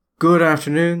Good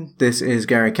afternoon, this is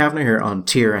Gary Kavanagh here on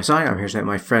TRSI. I'm here to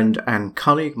my friend and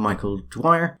colleague Michael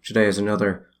Dwyer. Today is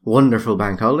another wonderful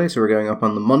bank holiday, so we're going up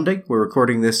on the Monday. We're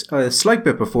recording this a slight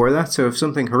bit before that, so if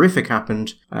something horrific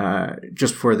happened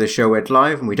just before the show went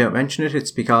live and we don't mention it,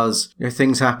 it's because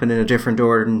things happen in a different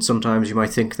order than sometimes you might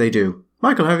think they do.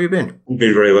 Michael, how have you been? I've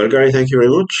been very well, Gary. Thank you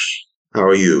very much. How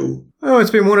are you? Oh,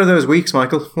 it's been one of those weeks,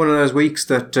 Michael. One of those weeks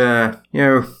that,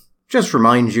 just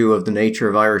reminds you of the nature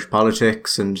of Irish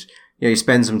politics, and you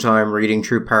spend some time reading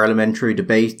through parliamentary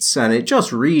debates, and it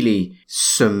just really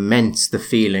cements the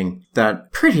feeling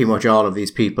that pretty much all of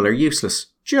these people are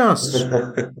useless. Just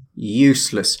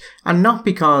useless. And not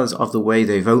because of the way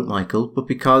they vote, Michael, but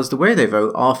because the way they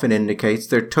vote often indicates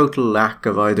their total lack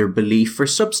of either belief or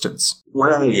substance.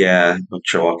 Well, yeah, but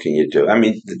what can you do? I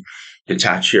mean,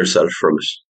 detach yourself from it.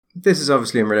 This is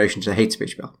obviously in relation to the hate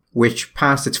speech bill, which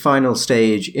passed its final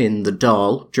stage in the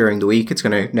Dáil during the week. It's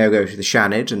going to now go to the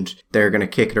Seanad, and they're going to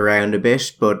kick it around a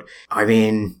bit. But, I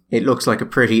mean, it looks like a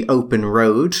pretty open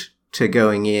road to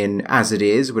going in as it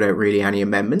is without really any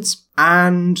amendments.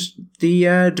 And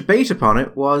the debate upon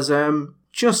it was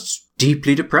just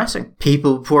deeply depressing.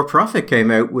 People Before Profit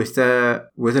came out with a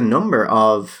number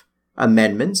of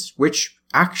amendments which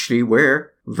actually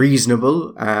were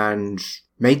reasonable and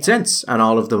made sense, and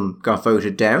all of them got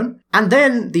voted down. And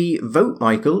then the vote,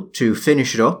 Michael, to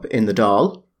finish it up in the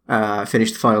Dáil,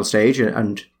 finish the final stage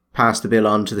and pass the bill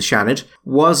on to the Seanad,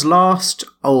 was lost.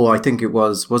 I think it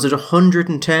was it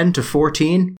 110 to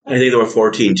 14? I think there were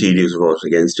 14 TDs who voted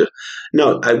against it.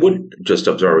 No, I would just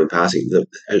observe in passing, the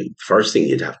first thing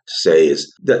you'd have to say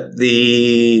is that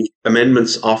the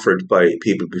amendments offered by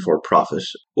People Before Profit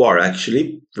were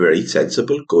actually very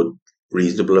sensible, good,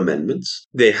 reasonable amendments.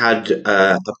 They had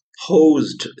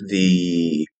opposed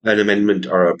an amendment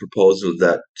or a proposal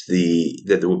that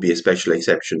there would be a special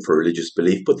exception for religious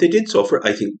belief, but they did so for,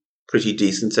 I think, pretty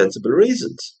decent, sensible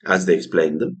reasons, as they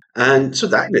explained them. And so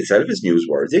that in itself is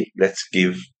newsworthy. Let's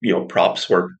give props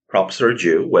where props are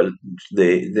due. Well,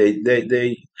 they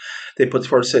put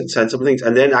forward sensible things.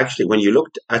 And then actually, when you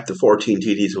looked at the 14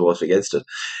 TDs who voted against it,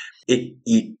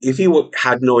 if you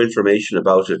had no information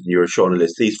about it and you were shown a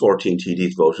list, these 14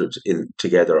 TDs voted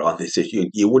together on this issue,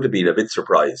 you would have been a bit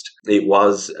surprised. It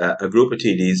was a group of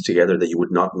TDs together that you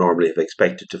would not normally have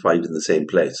expected to find in the same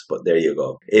place, but there you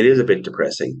go. It is a bit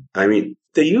depressing. I mean,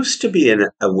 there used to be a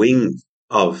wing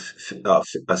of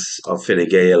Fine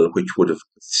Gael, which would have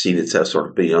seen itself sort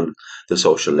of being on the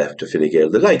social left of Fine Gael.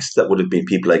 The likes that would have been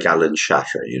people like Alan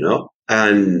Shatter,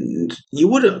 And you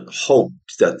would have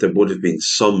hoped that there would have been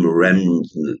some remnant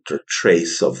or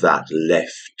trace of that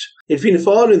left. In Fianna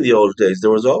Fáil in the old days,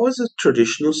 there was always a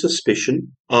traditional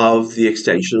suspicion of the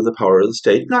extension of the power of the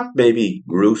state, not maybe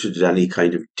rooted in any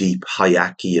kind of deep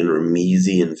Hayekian or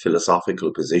Misesian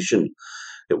philosophical position.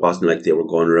 It wasn't like they were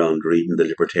going around reading the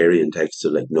libertarian texts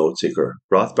of like Nozick or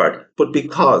Rothbard, but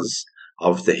because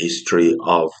of the history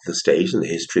of the state and the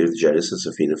history of the genesis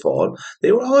of Fianna Fáil,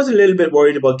 they were always a little bit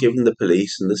worried about giving the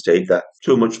police and the state that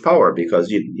too much power,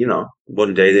 because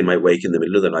one day they might wake in the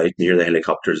middle of the night and hear the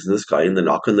helicopters in the sky and they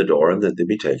knock on the door and then they'd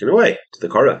be taken away to the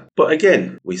Curragh. But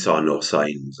again, we saw no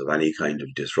signs of any kind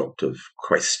of disruptive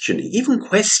questioning,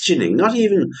 not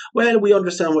even, well, we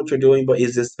understand what you're doing, but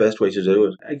is this the best way to do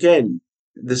it? Again,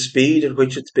 the speed at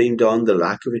which it's being done, the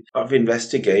lack of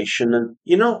investigation, and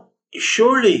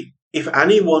surely if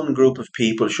any one group of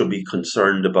people should be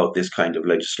concerned about this kind of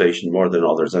legislation more than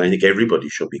others, and I think everybody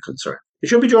should be concerned, it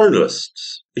should be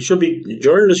journalists.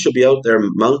 Journalists should be out there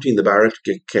mounting the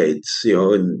barricades,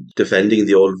 and defending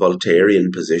the old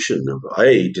Voltairean position of,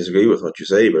 I disagree with what you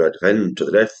say, but I defend to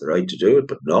the death the right to do it.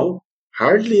 But no,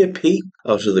 hardly a peep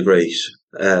out of the great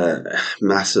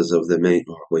masses of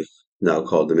we now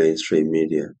called the mainstream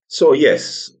media. So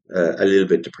yes, a little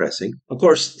bit depressing. Of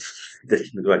course,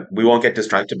 we won't get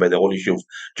distracted by the whole issue of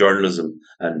journalism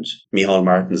and Micheál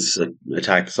Martin's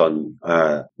attacks on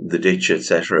the ditch,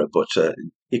 etc. But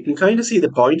you can kind of see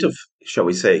the point of, shall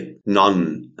we say,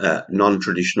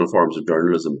 non-traditional forms of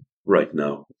journalism right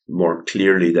now, more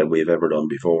clearly than we've ever done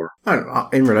before.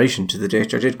 In relation to the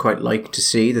ditch, I did quite like to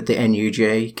see that the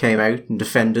NUJ came out and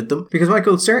defended them, because,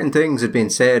 Michael, certain things had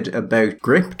been said about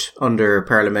Gript under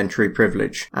parliamentary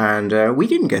privilege, and we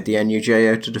didn't get the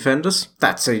NUJ out to defend us.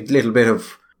 That's a little bit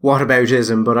of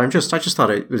whataboutism, but I just thought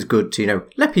it was good to,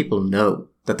 let people know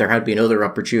that there had been other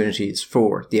opportunities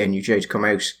for the NUJ to come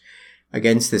out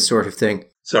against this sort of thing.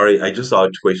 Sorry, I just saw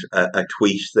a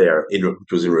tweet there,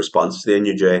 which was in response to the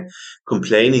NUJ,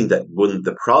 complaining that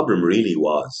the problem really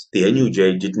was the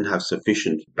NUJ didn't have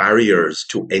sufficient barriers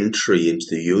to entry into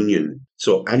the union.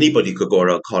 So anybody could go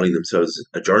around calling themselves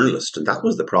a journalist, and that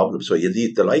was the problem. So you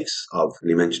had the likes of,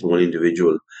 you mentioned one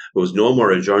individual who was no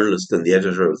more a journalist than the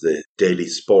editor of the Daily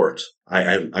Sport.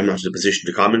 I'm not in a position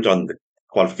to comment on the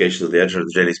qualifications of the editor of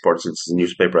the Daily Sport, since it's a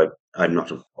newspaper I'm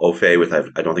not au fait with.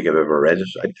 I don't think I've ever read it.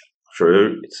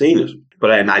 Sure, it's seen it,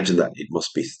 but I imagine that it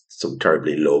must be some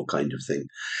terribly low kind of thing.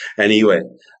 Anyway,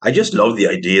 I just love the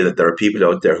idea that there are people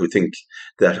out there who think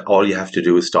that all you have to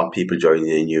do is stop people joining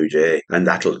the NUJ and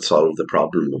that'll solve the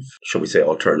problem of, shall we say,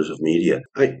 alternative media.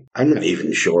 I'm not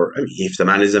even sure. I mean, if the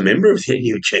man is a member of the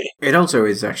NUJ. It also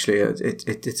is actually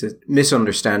it's a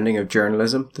misunderstanding of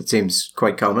journalism that seems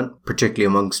quite common, particularly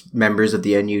amongst members of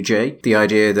the NUJ. The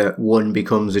idea that one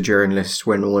becomes a journalist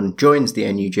when one joins the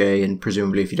NUJ, and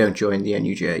presumably if you don't join the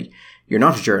NUJ, you're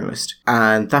not a journalist.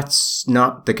 And that's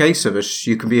not the case of it.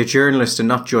 You can be a journalist and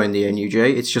not join the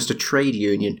NUJ. It's just a trade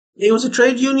union. It was a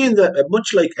trade union that,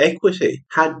 much like Equity,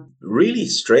 had really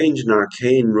strange and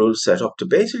arcane rules set up to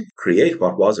basically create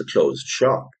what was a closed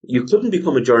shop. You couldn't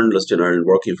become a journalist in Ireland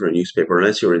working for a newspaper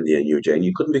unless you were in the NUJ, and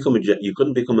you couldn't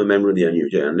become a member of the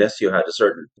NUJ unless you had a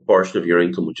certain portion of your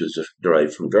income which was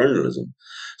derived from journalism.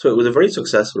 So it was a very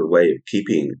successful way of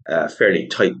keeping a fairly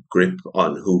tight grip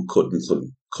on who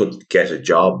couldn't get a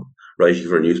job writing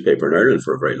for a newspaper in Ireland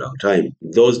for a very long time.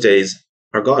 Those days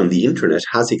are gone. The internet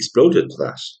has exploded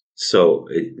that. So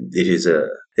it's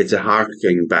a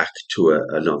harking back to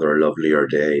another lovelier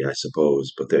day, I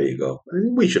suppose. But there you go.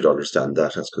 And we should understand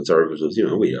that as conservatives.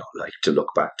 We don't like to look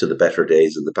back to the better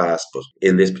days in the past. But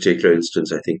in this particular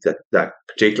instance, I think that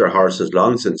particular horse has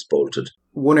long since bolted.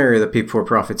 One area that People for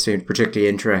Profit seem particularly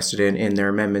interested in their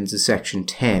amendments is Section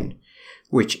 10,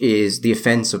 which is the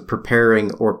offence of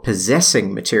preparing or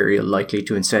possessing material likely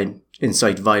to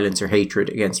incite violence or hatred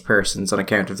against persons on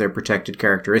account of their protected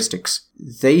characteristics.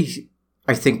 They,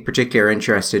 I think, particularly are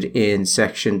interested in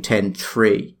Section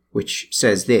 10.3, which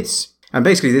says this. And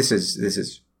basically this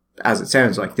is, as it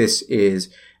sounds like,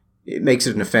 it makes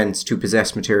it an offence to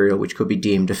possess material which could be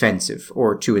deemed offensive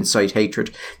or to incite hatred.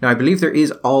 Now, I believe there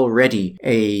is already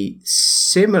a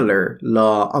similar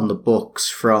law on the books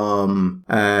from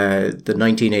the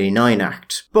 1989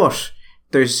 Act, but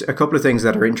there's a couple of things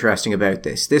that are interesting about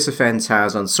this. This offence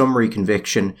has, on summary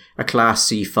conviction, a Class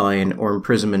C fine or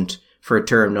imprisonment for a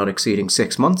term not exceeding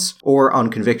 6 months, or on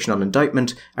conviction on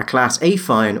indictment, a Class A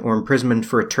fine or imprisonment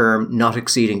for a term not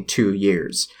exceeding 2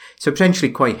 years. So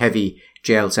potentially quite heavy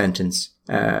jail sentence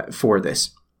for this,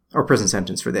 or prison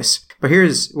sentence for this. But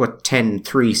here's what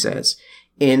 10.3 says.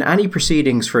 In any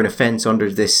proceedings for an offence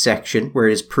under this section where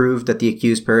it is proved that the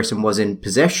accused person was in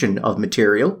possession of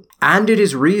material, and it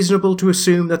is reasonable to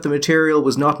assume that the material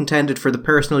was not intended for the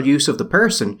personal use of the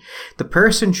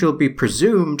person shall be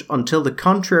presumed until the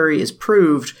contrary is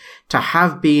proved to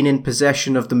have been in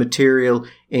possession of the material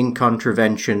in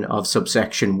contravention of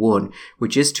subsection 1,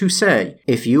 which is to say,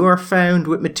 if you are found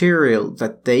with material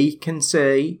that they can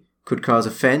say could cause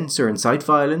offence or incite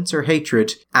violence or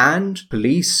hatred, and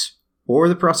police or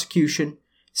the prosecution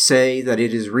say that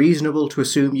it is reasonable to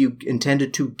assume you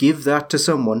intended to give that to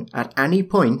someone at any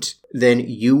point, then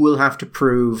you will have to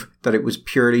prove that it was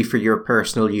purely for your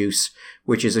personal use,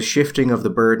 which is a shifting of the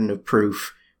burden of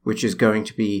proof, which is going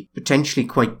to be potentially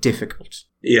quite difficult.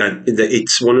 Yeah,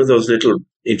 it's one of those little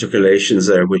intercalations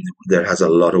there that has a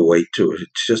lot of weight to it.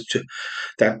 It's just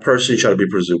that person shall be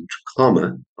presumed,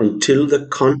 comma, until the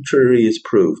contrary is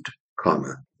proved,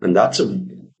 comma. And that's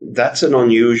an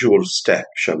unusual step,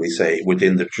 shall we say,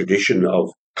 within the tradition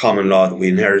of common law that we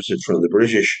inherited from the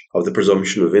British, of the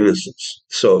presumption of innocence.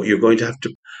 So you're going to have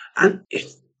to, and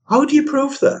how do you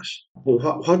prove that?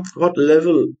 What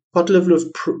level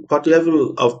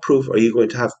of proof are you going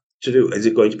to have to do? Is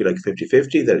it going to be like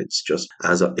 50-50 that it's just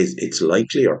it's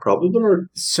likely or probable? Or?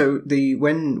 So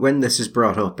when this is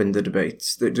brought up in the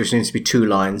debates, there seems to be two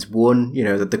lines. One,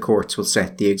 that the courts will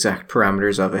set the exact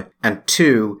parameters of it, and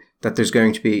two, that there's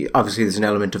going to be, obviously there's an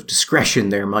element of discretion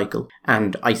there, Michael.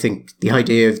 And I think the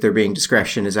idea of there being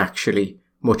discretion is actually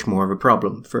much more of a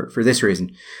problem for this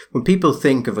reason. When people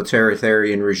think of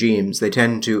authoritarian regimes, they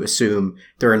tend to assume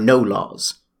there are no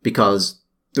laws because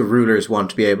the rulers want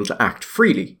to be able to act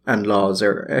freely, and laws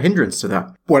are a hindrance to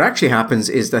that. What actually happens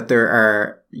is that there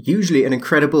are usually an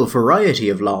incredible variety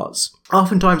of laws.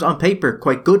 Oftentimes on paper,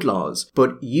 quite good laws,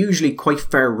 but usually quite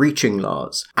far-reaching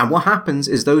laws. And what happens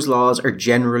is those laws are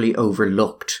generally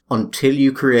overlooked until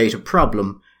you create a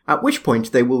problem, at which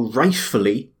point they will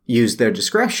rightfully, use their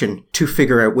discretion to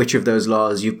figure out which of those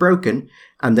laws you've broken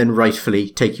and then rightfully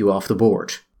take you off the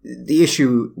board. The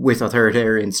issue with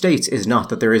authoritarian states is not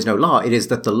that there is no law, it is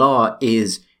that the law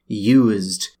is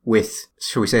used with,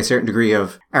 shall we say, a certain degree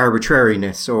of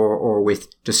arbitrariness or with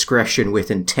discretion,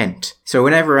 with intent. So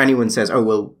whenever anyone says, oh,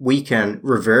 well, we can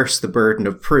reverse the burden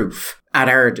of proof at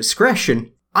our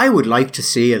discretion, I would like to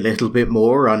see a little bit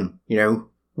more on,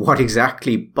 what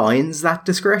exactly binds that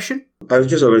discretion. I was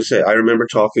just going to say, I remember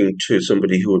talking to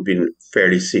somebody who had been a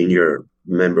fairly senior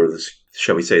member of the,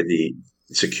 shall we say, the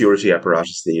security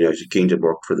apparatus in the United Kingdom,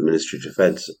 worked for the Ministry of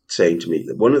Defence, saying to me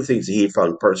that one of the things he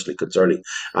found personally concerning,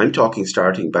 I'm talking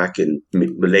starting back in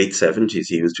the late 70s,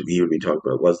 he would be talking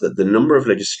about, was that the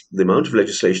amount of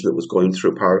legislation that was going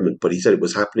through Parliament, but he said it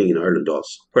was happening in Ireland also,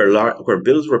 where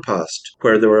bills were passed,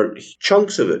 where there were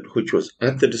chunks of it which was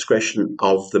at the discretion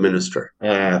of the minister,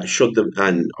 should them,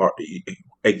 or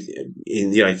in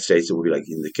the United States it would be like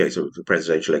in the case of the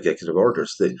presidential executive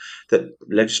orders, that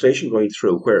legislation going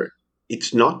through where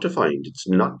it's not defined, it's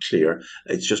not clear,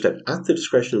 it's just at the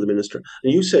discretion of the minister.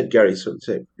 And you said, Gary,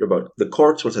 about the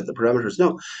courts will set the parameters.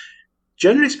 No,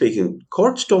 generally speaking,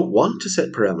 courts don't want to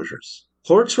set parameters.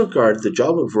 Courts regard the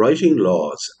job of writing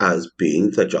laws as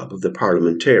being the job of the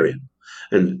parliamentarian.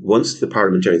 And once the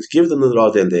parliamentarians give them the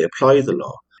law, then they apply the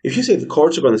law. If you say the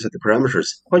courts are going to set the parameters,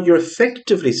 what you're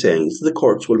effectively saying is the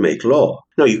courts will make law.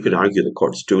 Now, you can argue the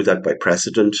courts do that by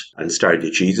precedent, and stare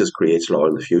decisis creates law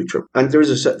in the future. And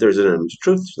there's an element of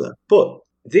truth to that. But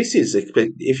this is,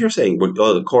 if you're saying,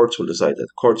 well, the courts will decide that,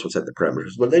 the courts will set the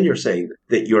parameters, well, then you're saying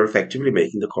that you're effectively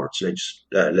making the courts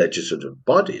legislative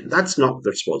body. And that's not what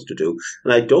they're supposed to do.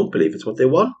 And I don't believe it's what they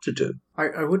want to do.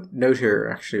 I would note here,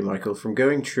 actually, Michael, from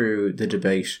going through the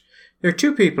debate, there are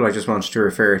two people I just wanted to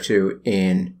refer to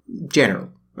in general,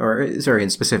 in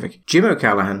specific. Jim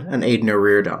O'Callaghan and Aidan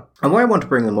O'Riordan. And why I want to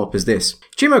bring them up is this.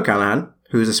 Jim O'Callaghan,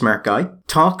 who's a smart guy,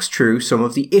 talks through some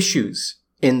of the issues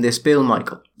in this bill,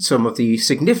 Michael. Some of the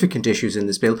significant issues in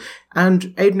this bill.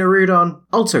 And Aidan O'Riordan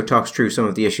also talks through some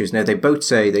of the issues. Now, they both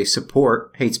say they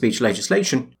support hate speech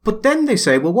legislation. But then they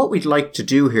say, well, what we'd like to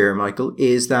do here, Michael,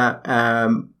 is that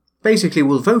basically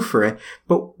we'll vote for it,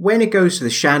 but when it goes to the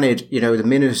Seanad, the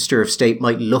Minister of State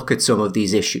might look at some of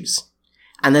these issues.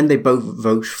 And then they both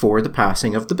vote for the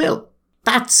passing of the bill.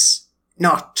 That's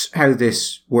not how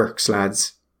this works,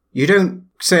 lads. You don't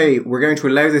say, we're going to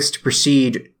allow this to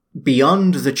proceed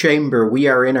beyond the chamber we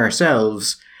are in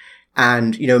ourselves,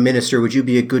 and, Minister, would you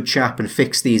be a good chap and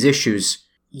fix these issues?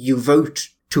 You vote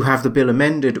to have the bill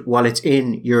amended while it's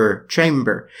in your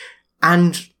chamber.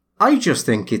 And I just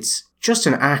think it's just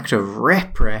an act of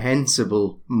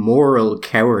reprehensible moral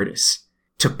cowardice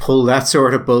to pull that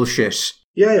sort of bullshit.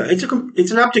 Yeah.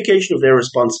 It's an abdication of their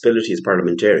responsibility as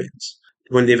parliamentarians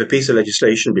when they have a piece of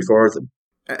legislation before them.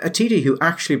 A TD who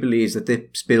actually believes that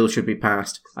this bill should be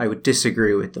passed, I would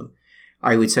disagree with them.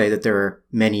 I would say that there are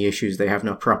many issues they have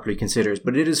not properly considered,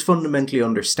 but it is fundamentally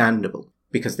understandable,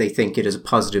 because they think it is a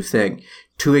positive thing,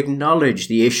 to acknowledge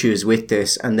the issues with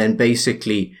this and then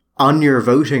basically, on your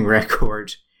voting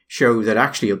record, show that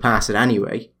actually you'll pass it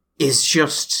anyway, is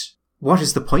just, what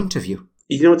is the point of you?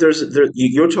 You're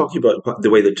talking about the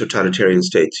way that totalitarian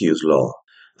states use law.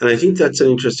 And I think that's an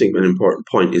interesting and important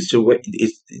point, is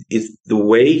the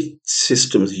way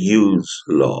systems use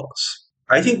laws.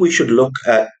 I think we should look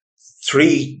at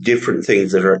three different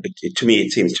things that are, to me,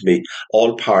 it seems to be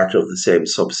all part of the same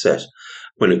subset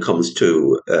when it comes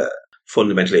to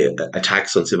fundamentally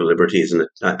attacks on civil liberties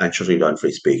and shutting down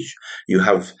free speech. You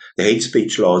have the hate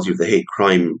speech laws, you have the hate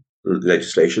crime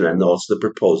legislation, and also the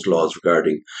proposed laws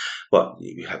regarding what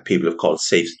people have called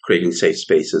creating safe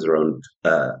spaces around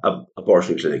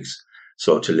abortion clinics,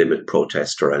 so to limit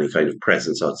protest or any kind of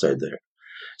presence outside there.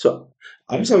 So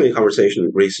I was having a conversation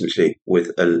recently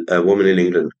with a woman in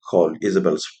England called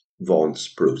Isabel Vaughan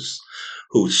Spruce,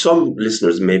 who some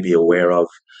listeners may be aware of.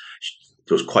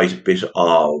 There was quite a bit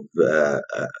of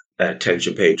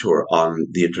attention paid to her on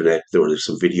the internet. There were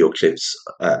some video clips.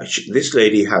 This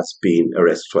lady has been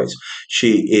arrested twice.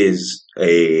 She is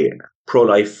a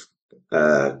pro-life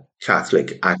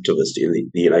Catholic activist in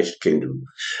the United Kingdom.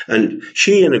 And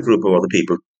she and a group of other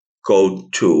people go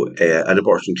to an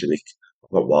abortion clinic,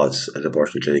 what was an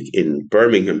abortion clinic in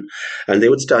Birmingham, and they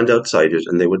would stand outside it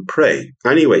and they would pray.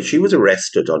 Anyway, she was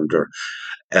arrested under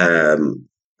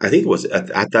I think it was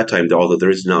at that time, although there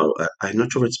is now, I'm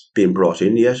not sure if it's been brought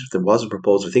in yet. If there was a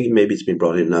proposal, I think maybe it's been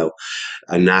brought in now,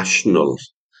 a national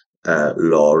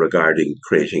law regarding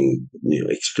creating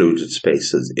excluded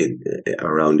spaces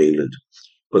around England.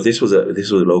 But this was a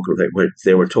local thing where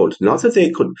they were told not that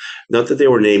they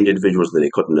were named individuals that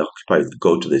they couldn't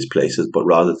go to these places, but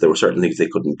rather that there were certain things they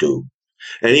couldn't do.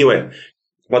 Anyway,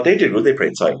 what they did was they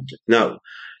prayed silently. Now,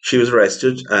 she was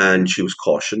arrested and she was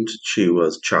cautioned. She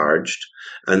was charged,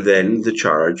 and then the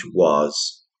charge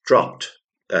was dropped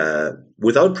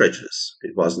without prejudice.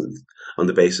 It wasn't on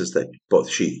the basis that both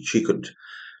she could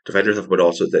defend herself, but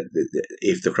also that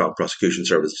if the Crown Prosecution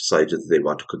Service decided that they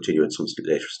want to continue at some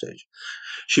later stage.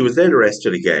 She was then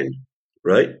arrested again,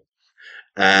 right?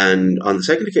 And on the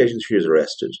second occasion she was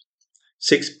arrested,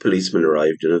 6 policemen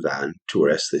arrived in a van to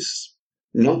arrest this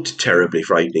not terribly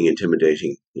frightening,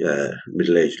 intimidating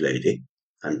middle-aged lady.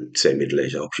 And say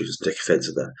middle-aged, I hope she doesn't take offence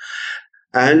at that.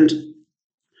 And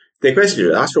they questioned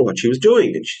her, asked her what she was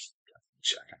doing, and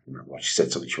I can't remember what she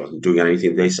said, something she wasn't doing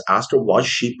anything. They asked her, was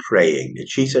she praying? And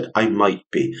she said, I might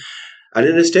be. And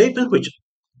in a statement which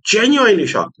genuinely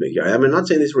shocked me, I mean, I'm not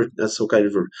saying this as some kind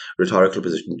of a rhetorical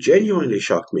position, genuinely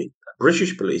shocked me. A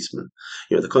British policeman,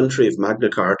 the country of Magna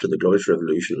Carta, the Glorious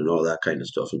Revolution, and all that kind of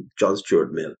stuff, and John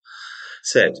Stuart Mill,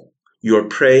 said, your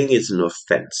praying is an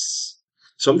offence.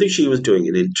 Something she was doing,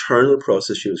 an internal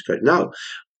process she was creating. Now,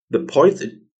 the point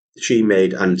that she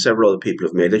made, and several other people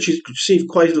have made, and she's received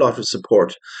quite a lot of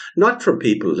support, not from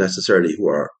people necessarily who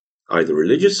are either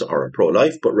religious or are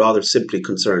pro-life, but rather simply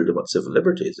concerned about civil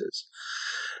liberties, is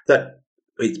that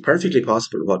it's perfectly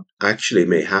possible what actually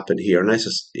may happen here, and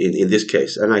in this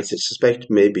case, and I suspect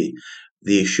maybe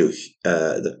the issue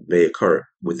that may occur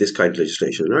with this kind of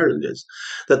legislation in Ireland is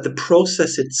that the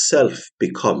process itself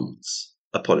becomes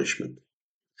a punishment.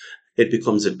 It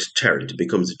becomes a deterrent. It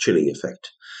becomes a chilling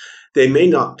effect. They may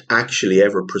not actually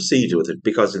ever proceed with it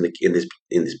because in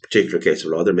this particular case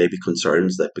of law, there may be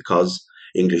concerns that because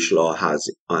English law has,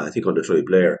 I think under Tony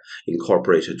Blair,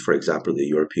 incorporated, for example, the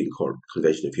European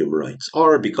Convention of Human Rights,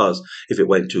 or because if it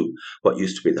went to what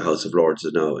used to be the House of Lords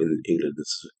and now in England,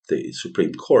 the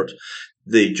Supreme Court,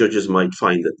 the judges might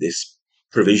find that this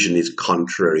provision is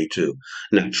contrary to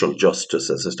natural justice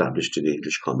as established in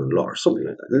English common law or something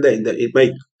like that. And then it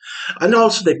may, and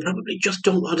also they probably just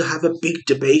don't want to have a big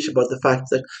debate about the fact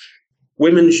that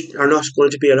women are not going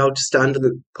to be allowed to stand in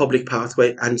the public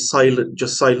pathway and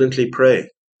just silently pray,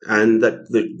 and that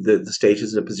the state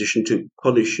is in a position to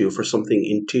punish you for something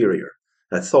interior,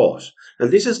 a thought.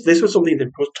 And this was something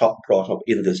that was brought up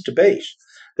in this debate,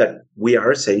 that we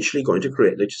are essentially going to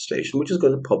create legislation which is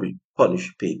going to punish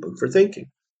people for thinking.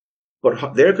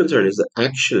 But their concern is that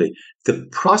actually the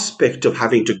prospect of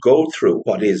having to go through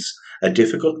what is a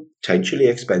difficult, potentially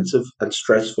expensive and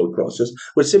stressful process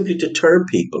would simply deter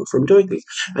people from doing things.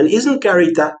 And isn't,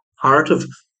 Gary, that part of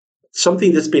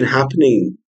something that's been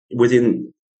happening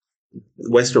within the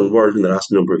Western world in the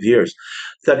last number of years,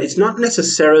 that it's not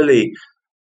necessarily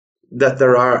that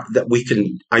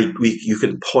you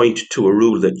can point to a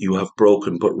rule that you have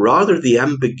broken, but rather the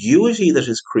ambiguity that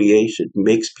is created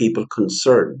makes people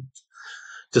concerned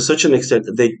to such an extent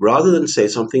that they, rather than say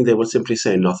something, they will simply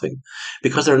say nothing,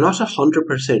 because they're not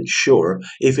 100% sure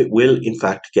if it will in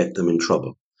fact get them in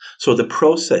trouble. So the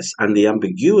process and the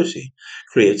ambiguity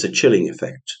creates a chilling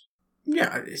effect.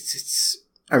 Yeah,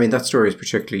 I mean, that story is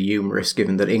particularly humorous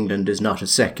given that England is not a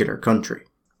secular country.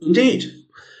 Indeed.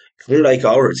 Unlike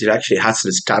ours, it actually has an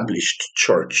established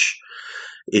church.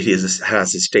 It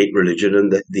has a state religion,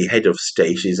 and the head of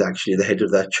state is actually the head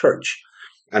of that church.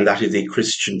 And that is a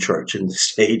Christian church, and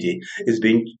this lady is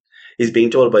being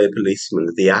told by a policeman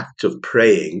that the act of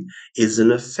praying is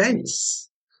an offence.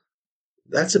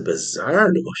 That's a bizarre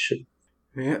notion.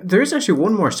 Yeah, there is actually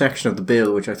one more section of the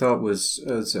bill which I thought was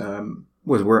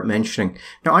worth mentioning.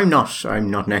 Now, I'm not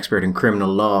an expert in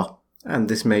criminal law, and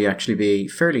this may actually be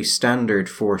fairly standard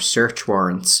for search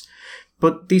warrants.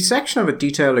 But the section of it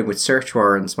detailing with search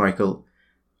warrants, Michael,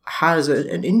 has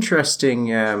an interesting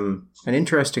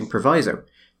proviso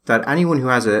that anyone who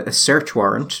has a search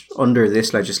warrant under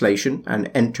this legislation and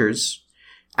enters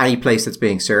any place that's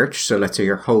being searched, so let's say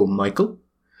your home, Michael,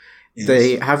 yes,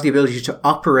 they have the ability to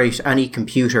operate any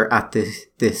computer at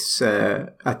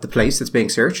at the place that's being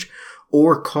searched,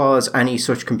 or cause any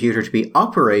such computer to be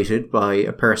operated by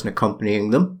a person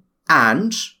accompanying them,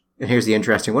 and here's the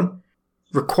interesting one,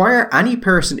 require any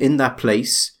person in that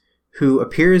place who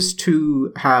appears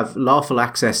to have lawful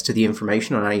access to the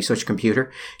information on any such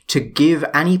computer to give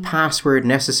any password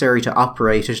necessary to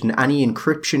operate it and any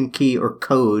encryption key or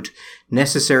code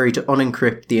necessary to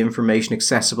unencrypt the information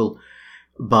accessible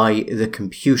by the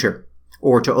computer,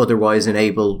 or to otherwise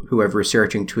enable whoever is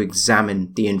searching to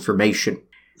examine the information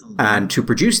and to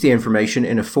produce the information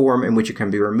in a form in which it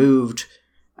can be removed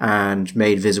and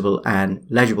made visible and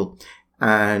legible.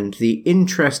 And the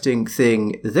interesting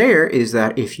thing there is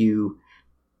that if you,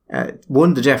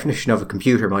 the definition of a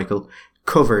computer, Michael,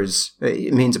 covers,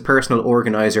 it means a personal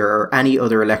organizer or any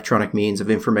other electronic means of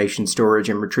information storage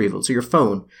and retrieval. So your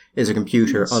phone is a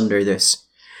computer under this.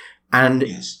 And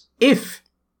if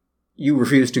you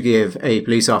refuse to give a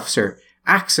police officer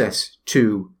access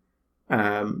to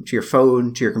your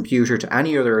phone, to your computer, to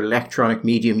any other electronic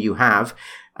medium you have,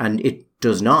 and it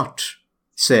does not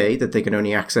say that they can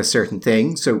only access certain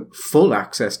things, so full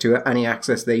access to it, any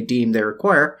access they deem they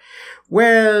require,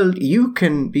 well, you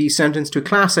can be sentenced to a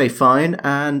Class A fine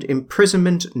and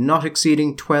imprisonment not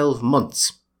exceeding 12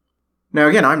 months. Now,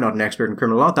 again, I'm not an expert in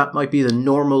criminal law. That might be the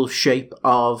normal shape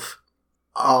of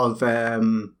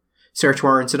search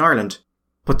warrants in Ireland.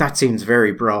 But that seems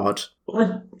very broad.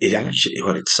 Well,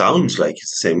 it sounds like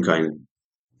it's the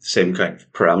same kind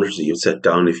of parameters that you set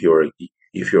down if you're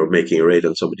making a raid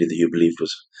on somebody that you believed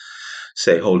was,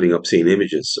 say, holding obscene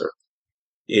images or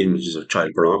images of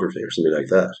child pornography or something like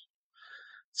that.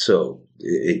 So,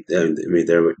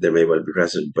 there may well be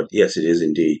precedent, but yes, it is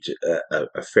indeed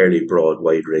a fairly broad,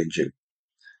 wide-ranging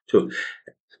tool.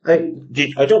 I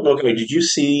don't know, did you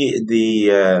see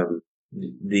the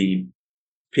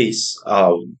piece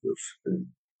on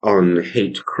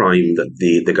hate crime that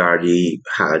the Gardaí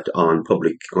had on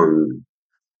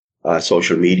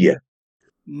social media?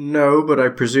 No, but I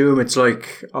presume it's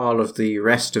like all of the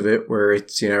rest of it, where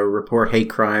it's, report hate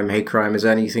crime. Hate crime is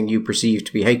anything you perceive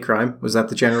to be hate crime. Was that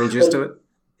the general gist of it?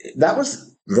 That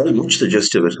was very much the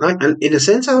gist of it. And in a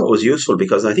sense, how it was useful,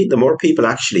 because I think the more people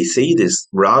actually see this,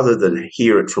 rather than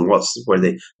hear it from where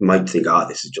they might think,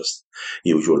 this is just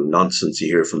usual nonsense you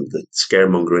hear from the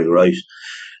scaremongering right,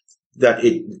 that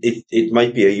it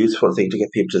might be a useful thing to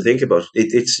get people to think about.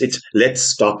 It's let's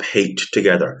stop hate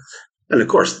together. And of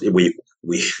course, we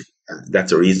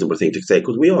that's a reasonable thing to say,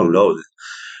 because we all know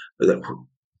that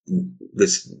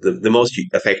the most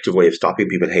effective way of stopping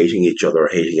people hating each other or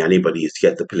hating anybody is to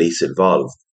get the police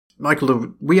involved.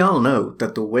 Michael, we all know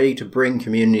that the way to bring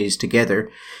communities together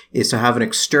is to have an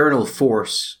external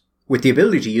force with the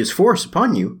ability to use force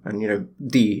upon you, and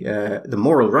the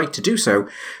moral right to do so,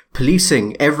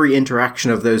 policing every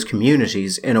interaction of those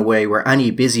communities in a way where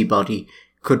any busybody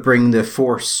could bring the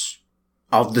force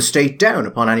of the state down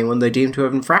upon anyone they deem to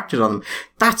have infracted on them.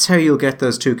 That's how you'll get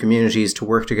those two communities to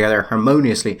work together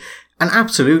harmoniously, and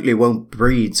absolutely won't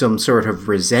breed some sort of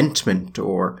resentment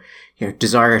or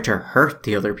desire to hurt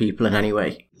the other people in any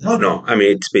way. No. I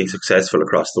mean, it's been successful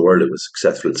across the world. It was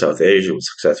successful in South Asia. It was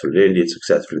successful in India. It's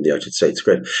successful in the United States.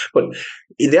 Great. But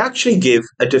they actually give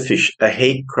a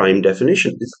hate crime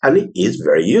definition, and it is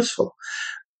very useful.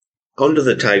 Under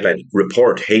the tagline,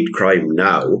 report hate crime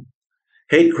now,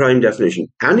 hate crime definition: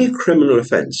 any criminal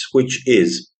offence which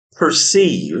is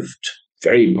perceived,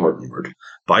 very important word,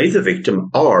 by the victim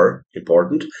or,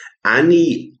 important,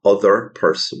 any other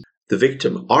person. The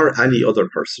victim or any other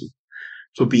person,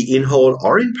 to be in whole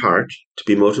or in part, to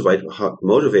be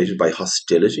motivated by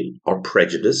hostility or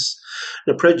prejudice.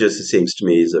 Now, prejudice, it seems to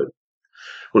me, is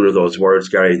one of those words,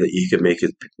 Gary, that you can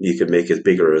make as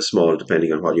big or as small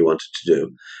depending on what you want it to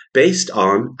do, based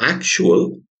on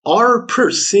actual or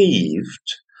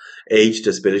perceived age,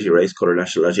 disability, race, colour,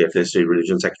 nationality, ethnicity,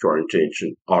 religion, sexual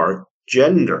orientation, or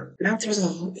gender. Now, I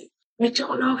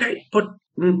don't know, Gary, but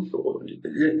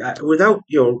without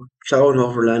ploughing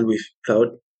over land we've ploughed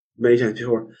many times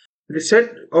before, the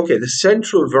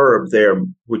central verb there,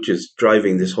 which is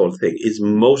driving this whole thing, is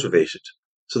motivated.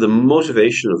 So the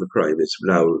motivation of the crime is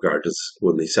now regarded as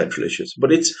one of the central issues.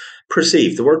 But it's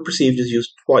perceived. The word perceived is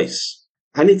used twice.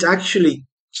 And it's actually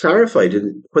clarified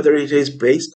in whether it is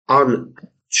based on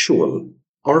actual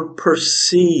or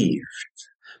perceived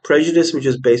prejudice, which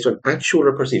is based on actual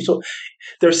or perceived. So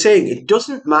they're saying it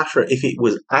doesn't matter if it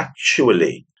was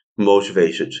actually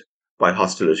motivated by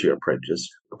hostility or prejudice,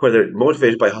 whether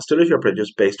motivated by hostility or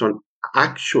prejudice based on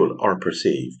actual or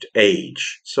perceived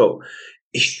age. So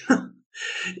if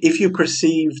you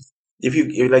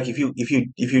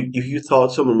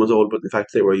thought someone was old, but in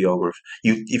fact they were young, or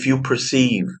if you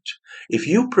perceived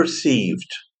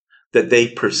that they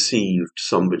perceived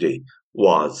somebody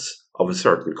was of a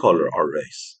certain colour or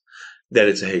race, then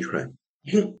it's a hate crime.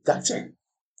 That's a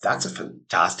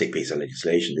fantastic piece of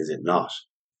legislation, is it not?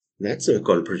 That's not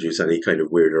going to produce any kind of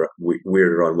weirder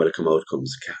unwelcome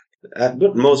outcomes.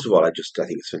 But most of all, I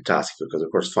think it's fantastic because, of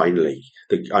course, finally,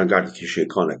 the An Garda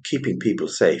Síochána, keeping people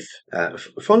safe,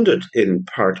 funded in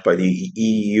part by the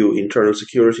EU Internal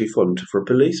Security Fund for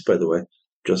Police, by the way,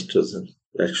 just as an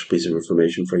extra piece of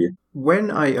information for you.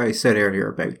 When I said earlier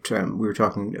about, we were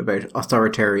talking about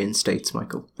authoritarian states,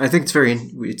 Michael, I think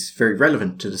it's very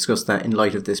relevant to discuss that in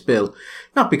light of this bill,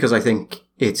 not because I think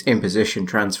its imposition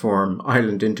transform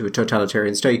Ireland into a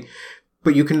totalitarian state,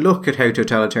 But you can look at how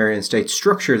totalitarian states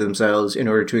structure themselves in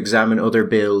order to examine other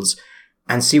bills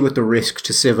and see what the risk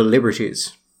to civil liberty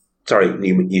is. Sorry,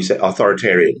 you said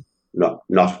authoritarian, not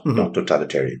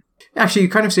totalitarian. Actually, you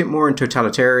kind of see it more in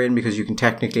totalitarian because you can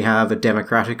technically have a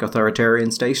democratic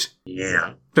authoritarian state.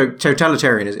 Yeah. So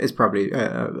totalitarian is probably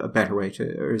a better way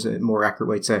to, or is a more accurate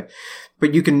way to say.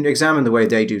 But you can examine the way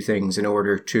they do things in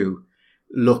order to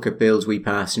look at bills we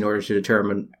pass in order to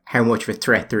determine how much of a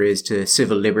threat there is to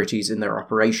civil liberties in their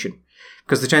operation.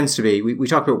 Because there tends to be, we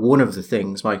talked about one of the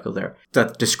things, Michael, there,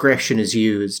 that discretion is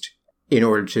used in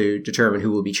order to determine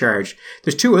who will be charged.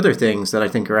 There's two other things that I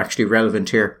think are actually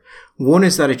relevant here. One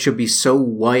is that it should be so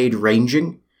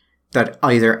wide-ranging that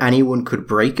either anyone could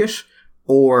break it,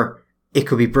 or it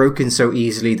could be broken so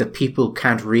easily that people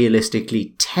can't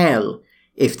realistically tell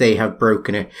if they have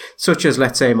broken it. Such as,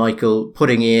 let's say, Michael,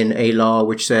 putting in a law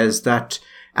which says that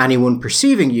anyone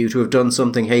perceiving you to have done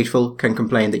something hateful can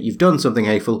complain that you've done something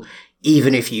hateful,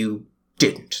 even if you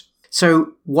didn't.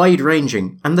 So,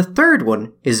 wide-ranging. And the third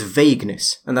one is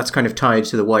vagueness, and that's kind of tied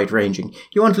to the wide-ranging.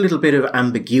 You want a little bit of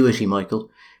ambiguity, Michael,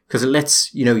 because it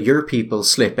lets, your people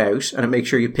slip out, and it makes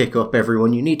sure you pick up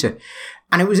everyone you need to.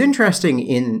 And it was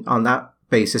interesting on that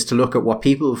basis to look at what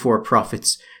People Before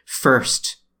Profit's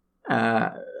first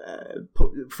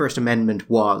amendment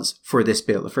was for this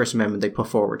bill, the first amendment they put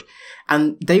forward.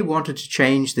 And they wanted to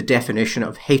change the definition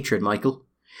of hatred, Michael.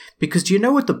 Because do you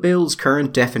know what the bill's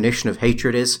current definition of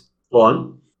hatred is? Go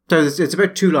on. So it's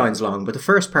about 2 lines long, but the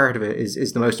first part of it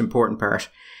is the most important part.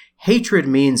 Hatred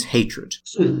means hatred.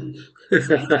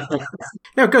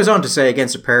 Now, it goes on to say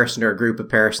against a person or a group of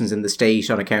persons in the state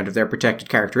on account of their protected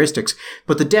characteristics,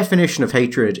 but the definition of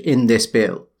hatred in this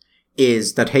bill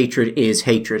is that hatred is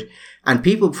hatred. And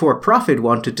People Before Profit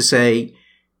wanted to say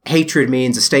hatred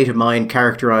means a state of mind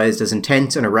characterized as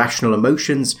intense and irrational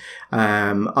emotions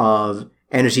of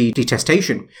entity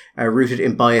detestation, rooted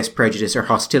in bias, prejudice, or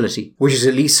hostility, which is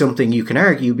at least something you can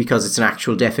argue because it's an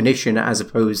actual definition as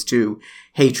opposed to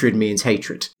hatred means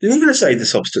hatred. Leaving aside the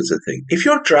substance of the thing, if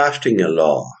you're drafting a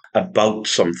law about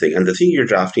something, and the thing you're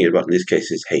drafting it about in this case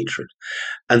is hatred,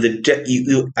 and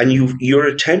your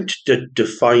attempt to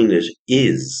define it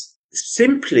is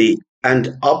simply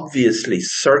and obviously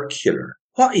circular,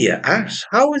 what are you at?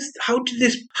 How do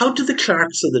the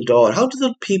clerks of the Dáil, how do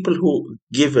the people who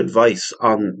give advice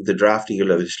on the drafting of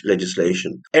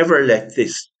legislation ever let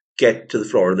this get to the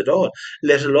floor of the Dáil?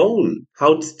 Let alone,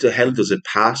 how the hell does it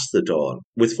pass the Dáil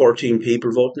with 14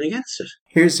 people voting against it?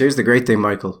 Here's the great thing,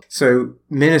 Michael. So,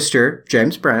 Minister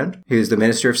James Browne, who's the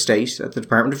Minister of State at the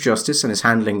Department of Justice and is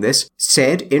handling this,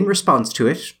 said in response to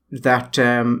it that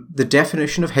the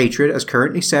definition of hatred as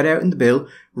currently set out in the bill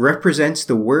represents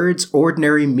the word's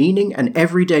ordinary meaning and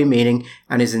everyday meaning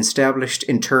and is established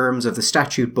in terms of the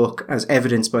statute book as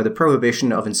evidenced by the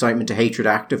Prohibition of Incitement to Hatred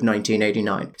Act of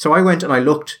 1989. So I went and I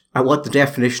looked at what the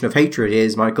definition of hatred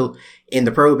is, Michael, in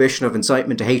the Prohibition of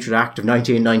Incitement to Hatred Act of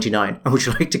 1999. And would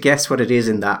you like to guess what it is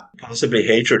in that? Possibly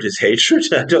hatred is hatred?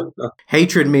 I don't know.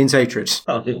 Hatred means hatred.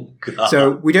 Oh, God.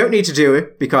 So we don't need to do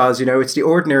it because, it's the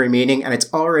ordinary meaning and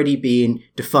it's already been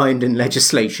defined in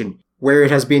legislation, where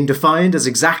it has been defined as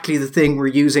exactly the thing we're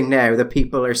using now that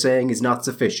people are saying is not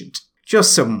sufficient.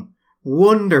 Just some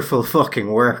wonderful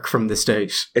fucking work from the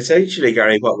state. Essentially,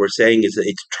 Gary, what we're saying is that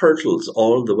it's turtles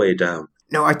all the way down.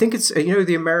 No, I think it's,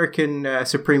 the American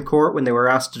Supreme Court, when they were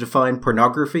asked to define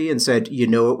pornography and said, you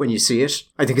know it when you see it.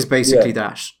 I think it's basically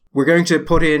that. We're going to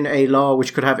put in a law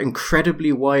which could have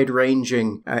incredibly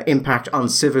wide-ranging impact on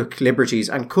civic liberties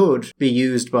and could be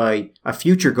used by a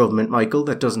future government, Michael,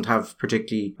 that doesn't have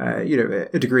particularly,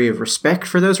 a degree of respect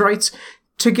for those rights,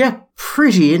 to get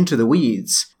pretty into the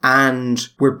weeds. And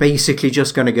we're basically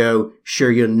just going to go,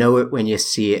 sure, you'll know it when you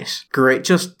see it. Great,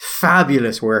 just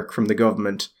fabulous work from the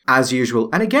government, as usual.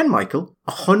 And again, Michael,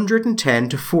 110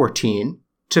 to 14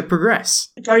 to progress.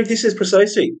 Gary, this is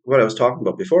precisely what I was talking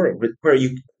about before, where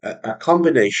a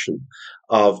combination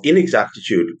of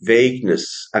inexactitude,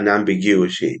 vagueness, and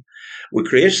ambiguity will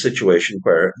create a situation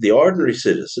where the ordinary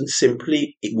citizen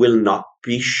simply will not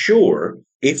be sure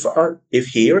if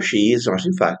he or she is not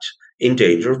in fact in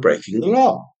danger of breaking the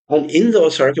law. And in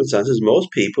those circumstances,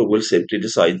 most people will simply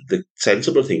decide the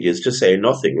sensible thing is to say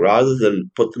nothing rather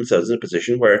than put themselves in a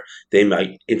position where they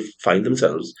might find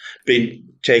themselves being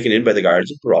taken in by the guards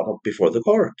and brought up before the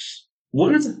courts.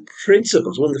 One of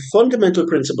the fundamental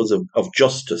principles of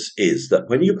justice is that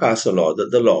when you pass a law,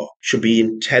 that the law should be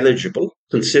intelligible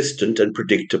consistent and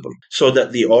predictable, so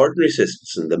that the ordinary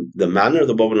citizen, the man or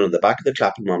the woman on the back of the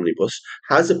Clapham omnibus,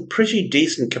 has a pretty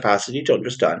decent capacity to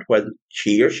understand when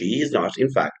he or she is not,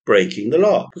 in fact, breaking the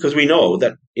law. Because we know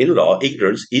that in law,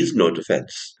 ignorance is no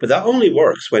defence. But that only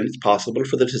works when it's possible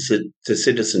for the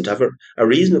citizen to have a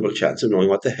reasonable chance of knowing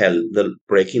what the hell the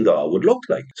breaking the law would look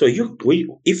like. So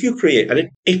if you create, and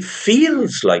it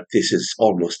feels like this is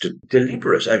almost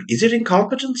deliberate. Is it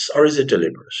incompetence or is it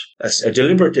deliberate? A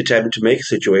deliberate attempt to make a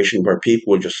situation where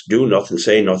people will just do nothing,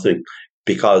 say nothing,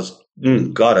 because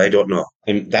God, I don't know.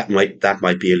 That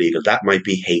might be illegal. That might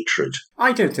be hatred.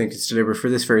 I don't think it's deliberate for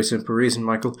this very simple reason,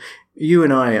 Michael. You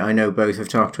and I know both have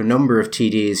talked to a number of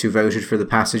TDs who voted for the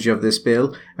passage of this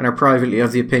bill and are privately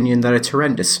of the opinion that it's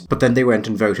horrendous, but then they went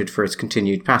and voted for its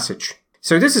continued passage.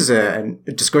 So this is a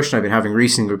discussion I've been having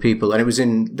recently with people,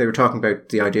 and they were talking about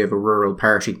the idea of a rural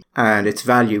party and its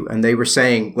value, and they were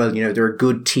saying, well, there are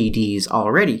good TDs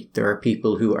already. There are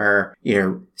people who are,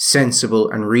 sensible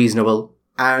and reasonable.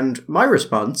 And my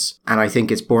response, and I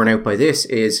think it's borne out by this,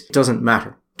 is it doesn't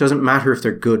matter. It doesn't matter if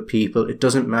they're good people. It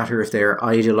doesn't matter if they're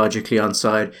ideologically on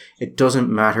side. It doesn't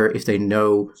matter if they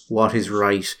know what is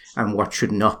right and what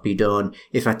should not be done.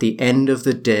 If at the end of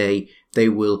the day, they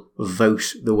will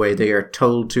vote the way they are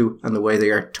told to, and the way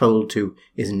they are told to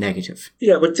is negative.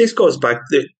 Yeah, but this goes back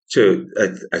to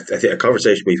I think a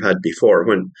conversation we've had before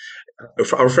when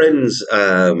our friends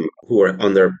who are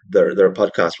on their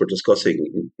podcast were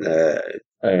discussing.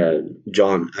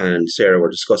 John and Sarah were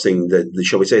discussing the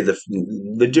shall we say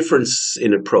the difference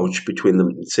in approach between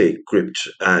them, say, Gript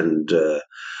and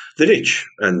the Ditch,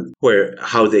 and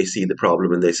how they see the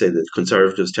problem. And they say that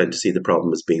Conservatives tend to see the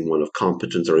problem as being one of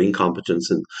competence or incompetence,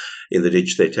 and in the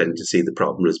Ditch they tend to see the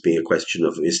problem as being a question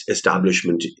of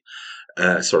establishment,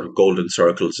 sort of golden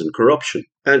circles and corruption.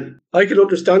 And I can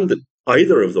understand that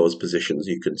either of those positions,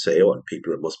 you can say, oh,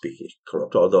 people must be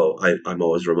corrupt. Although I'm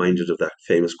always reminded of that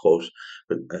famous quote,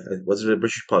 was it a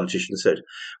British politician said,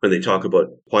 when they talk about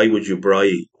why would you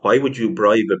bribe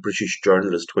a British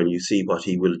journalist when you see what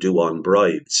he will do on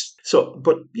bribes? So,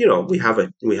 but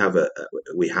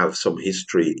we have some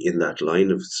history in that line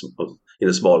of in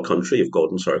a small country of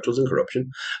golden circles and corruption.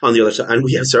 On the other side, and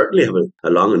we certainly have a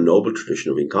long and noble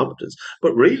tradition of incompetence.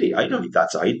 But really, I don't think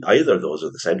that's either of those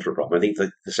are the central problem. I think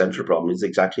that the central problem is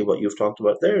exactly what you've talked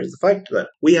about there, is the fact that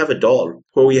we have a Dáil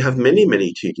where we have many,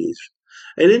 many TDs,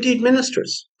 and indeed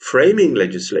ministers, framing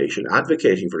legislation,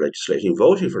 advocating for legislation,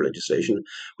 voting for legislation,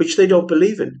 which they don't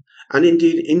believe in. And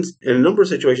indeed, in a number of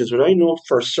situations, when I know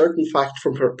for a certain fact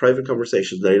from private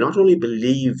conversations, they not only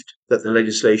believed that the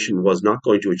legislation was not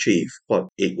going to achieve what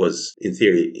it was, in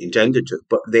theory, intended to,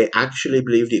 but they actually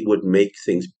believed it would make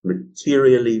things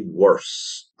materially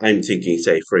worse. I'm thinking,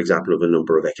 say, for example, of a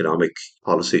number of economic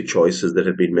policy choices that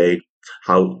have been made,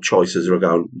 how choices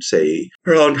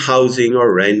around housing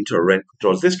or rent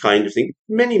controls, this kind of thing.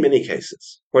 Many, many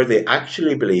cases where they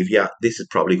actually believe, yeah, this is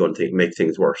probably going to make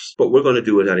things worse, but we're going to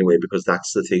do it anyway because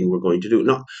that's the thing we're going to do.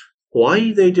 Not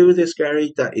why they do this,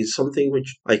 Gary, that is something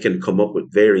which I can come up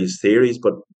with various theories,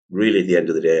 but really at the end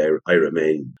of the day, I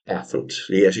remain baffled.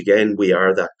 Yet again, we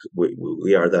are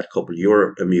that couple.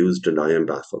 You're amused and I am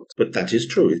baffled. But that is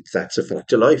true. That's a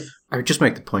fact of life. I would just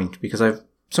make the point, because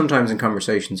sometimes in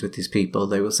conversations with these people,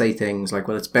 they will say things like,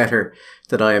 well, it's better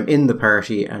that I am in the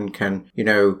party and can,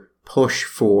 push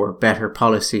for better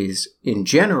policies in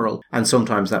general. And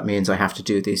sometimes that means I have to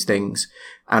do these things.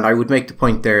 And I would make the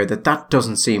point there that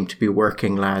doesn't seem to be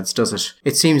working, lads, does it?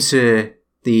 It seems to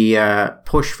the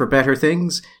push for better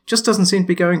things just doesn't seem to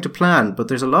be going to plan, but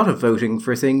there's a lot of voting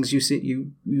for things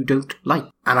you don't like.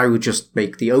 And I would just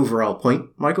make the overall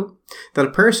point, Michael, that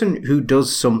a person who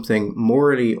does something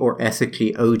morally or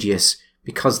ethically odious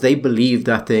because they believe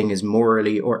that thing is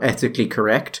morally or ethically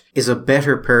correct is a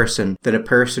better person than a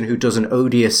person who does an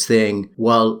odious thing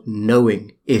while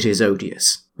knowing it is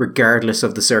odious, regardless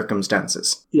of the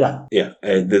circumstances. Yeah.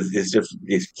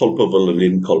 It's culpable and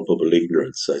inculpable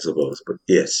ignorance, I suppose, but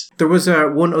yes. There was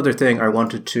one other thing I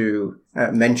wanted to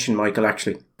mention, Michael,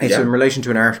 actually. It's in relation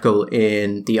to an article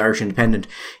in the Irish Independent.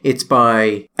 It's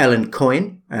by Ellen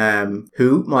Coyne,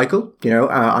 who, Michael,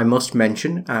 I must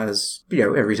mention, as,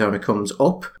 every time it comes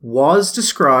up, was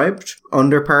described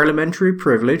under parliamentary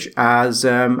privilege as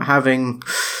having...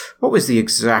 What was the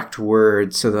exact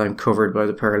word so that I'm covered by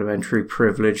the parliamentary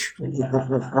privilege?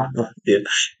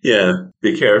 Yeah,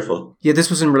 be careful. Yeah,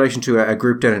 this was in relation to a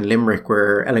group down in Limerick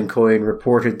where Ellen Coyne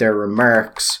reported their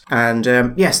remarks. And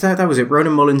yes, that was it.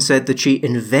 Rona Mullen said that she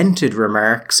invented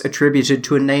remarks attributed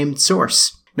to a named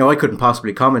source. Now, I couldn't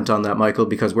possibly comment on that, Michael,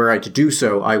 because were I to do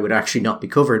so, I would actually not be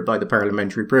covered by the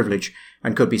parliamentary privilege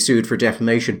and could be sued for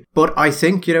defamation. But I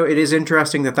think, it is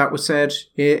interesting that that was said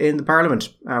in the Parliament,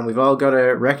 and we've all got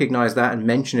to recognise that and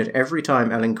mention it every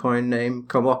time Ellen Coyne name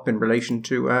come up in relation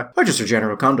to just her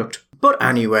general conduct. But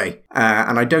anyway,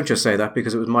 and I don't just say that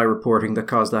because it was my reporting that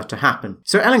caused that to happen.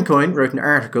 So Ellen Coyne wrote an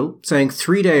article saying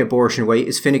 3-day abortion weight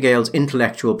is Fine Gael's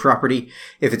intellectual property.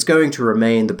 If it's going to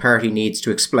remain, the party needs to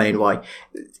explain why.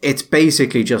 It's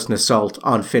basically just an assault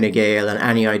on Fine Gael and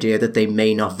any idea that they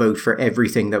may not vote for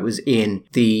everything that was in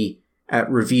the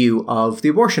review of the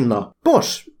abortion law.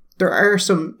 But there are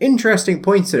some interesting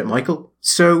points in it, Michael.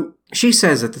 So she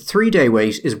says that the 3-day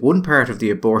wait is one part of the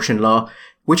abortion law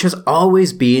which has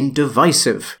always been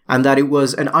divisive, and that it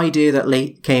was an idea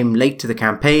that came late to the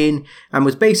campaign and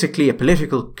was basically a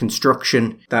political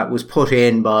construction that was put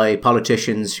in by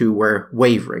politicians who were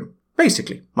wavering.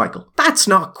 Basically, Michael. That's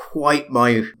not quite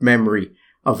my memory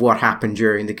of what happened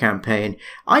during the campaign.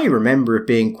 I remember it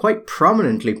being quite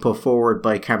prominently put forward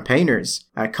by campaigners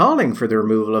calling for the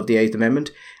removal of the Eighth Amendment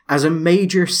as a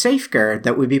major safeguard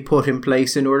that would be put in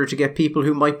place in order to get people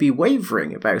who might be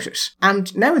wavering about it.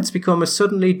 And now it's become a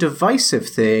suddenly divisive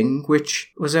thing,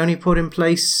 which was only put in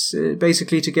place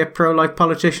basically to get pro-life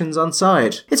politicians on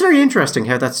side. It's very interesting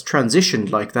how that's transitioned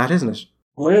like that, isn't it?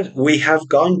 Well, we have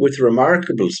gone with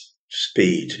remarkable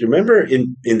speed. Remember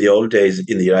in the old days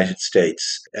in the United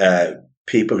States,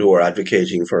 people who were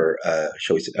advocating for,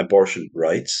 shall we say, abortion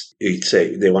rights, you'd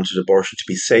say they wanted abortion to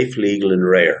be safe, legal, and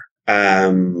rare.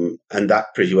 And that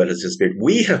pretty well has disappeared.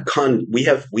 We have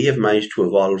managed to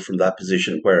evolve from that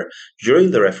position where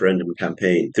during the referendum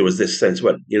campaign, there was this sense,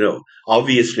 well,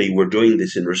 obviously we're doing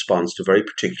this in response to very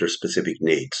particular specific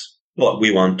needs. But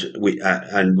we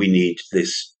need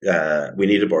this. We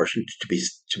need abortion to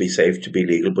be safe, to be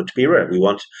legal, but to be rare.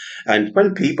 And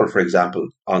when people, for example,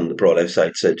 on the pro-life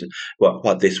side said, well,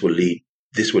 what this will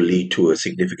lead to a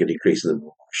significant increase in the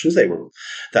abortions,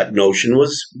 that notion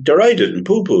was derided and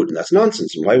poo-pooed, and that's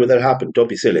nonsense. And why would that happen? Don't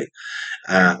be silly.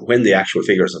 When the actual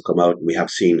figures have come out, and we have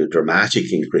seen a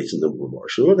dramatic increase in the number of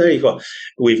abortions. Well, there you go.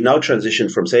 We've now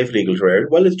transitioned from safe, legal to rare.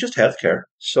 Well, it's just healthcare.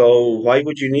 So why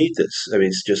would you need this? I mean,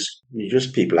 it's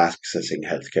just people accessing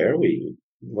healthcare.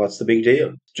 What's the big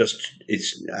deal?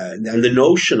 And the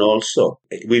notion also,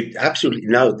 we absolutely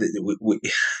now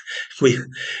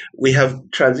we have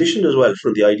transitioned as well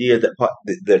from the idea that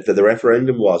the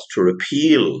referendum was to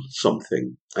repeal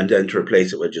something and then to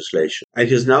replace it with legislation. And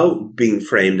it is now being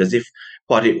framed as if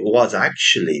what it was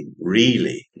actually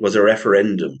really was a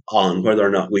referendum on whether or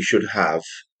not we should have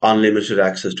unlimited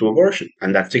access to abortion.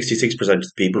 And that 66% of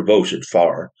the people voted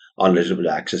for unlimited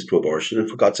access to abortion, and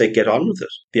for God's sake, get on with it.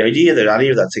 The idea that any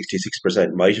of that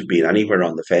 66% might have been anywhere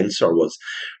on the fence or was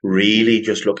really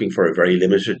just looking for a very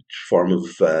limited form of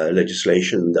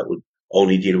legislation that would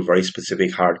only deal with very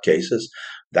specific hard cases,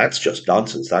 that's just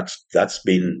nonsense. That's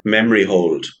been memory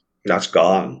hold. That's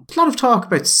gone. There's a lot of talk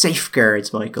about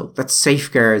safeguards, Michael, that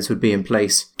safeguards would be in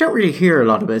place. Don't really hear a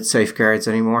lot about safeguards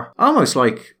anymore. Almost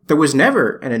like there was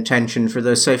never an intention for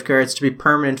those safeguards to be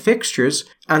permanent fixtures,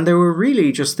 and they were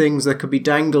really just things that could be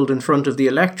dangled in front of the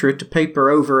electorate to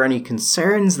paper over any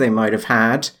concerns they might have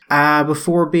had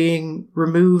before being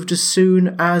removed as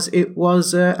soon as it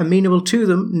was amenable to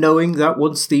them, knowing that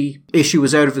once the issue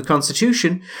was out of the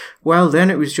Constitution, well, then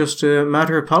it was just a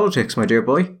matter of politics, my dear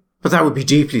boy. But that would be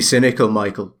deeply cynical,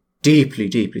 Michael. Deeply,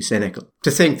 deeply cynical.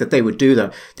 To think that they would do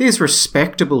that. These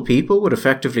respectable people would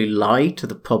effectively lie to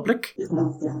the public.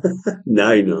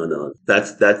 No.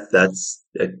 That's.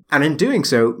 And in doing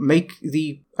so, make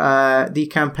the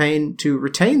campaign to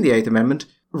retain the Eighth Amendment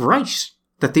right.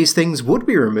 That these things would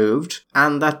be removed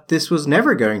and that this was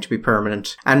never going to be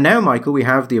permanent. And now, Michael, we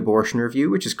have the abortion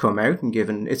review, which has come out and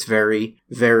given its very,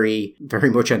 very, very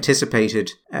much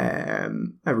anticipated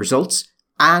results.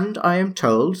 And I am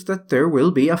told that there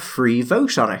will be a free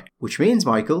vote on it, which means,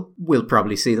 Michael, we'll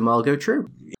probably see them all go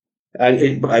through.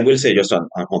 I will say just on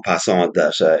passant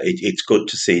that it's good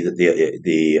to see that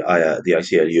the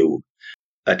ICLU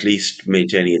at least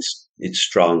maintaining its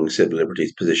strong civil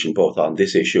liberties position both on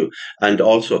this issue and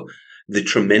also the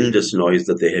tremendous noise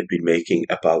that they have been making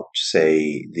about,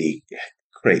 say, the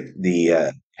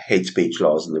hate speech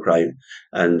laws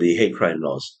and the hate crime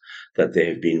laws, that they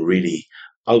have been really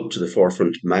out to the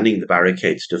forefront, manning the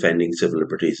barricades, defending civil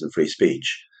liberties and free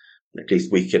speech. At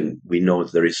least we know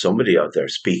that there is somebody out there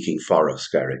speaking for us,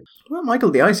 Gary. Well, Michael,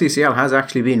 the ICCL has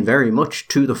actually been very much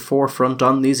to the forefront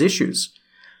on these issues.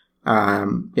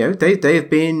 They've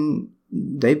been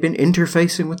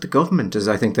interfacing with the government, as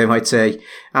I think they might say.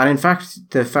 And in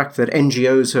fact, the fact that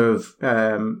NGOs have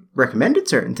recommended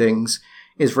certain things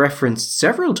is referenced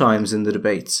several times in the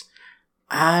debates.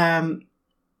 I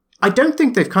don't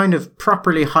think they've kind of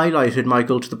properly highlighted,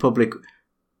 Michael, to the public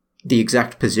the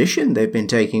exact position they've been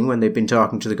taking when they've been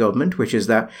talking to the government, which is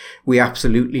that we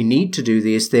absolutely need to do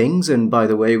these things, and by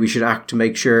the way, we should act to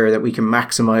make sure that we can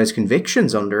maximise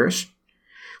convictions under it,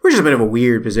 which is a bit of a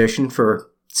weird position for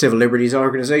civil liberties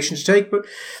organisations to take. But,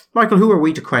 Michael, who are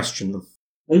we to question them?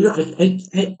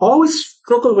 I always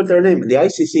struggle with their name. The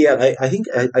ICCL, I think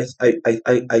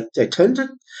I tend to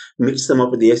mix them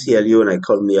up with the SCLU, and I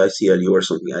call them the ICLU or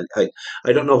something.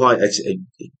 I don't know why.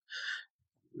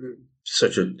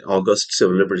 Such an august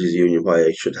civil liberties union, why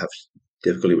I should have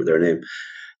difficulty with their name.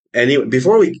 Anyway,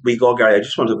 before we go, Gary, I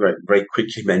just want to very, very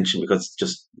quickly mention, because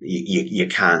just you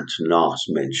can't not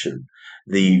mention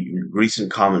the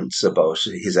recent comments about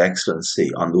His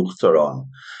Excellency on Uachtaráin,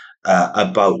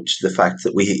 about the fact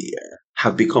that we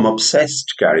have become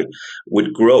obsessed, Gary,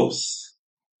 with growth.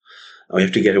 And we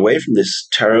have to get away from this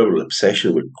terrible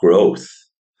obsession with growth.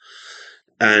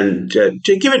 And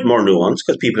to give it more nuance,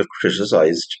 because people have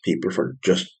criticised people for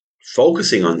just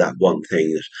focusing on that one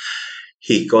thing,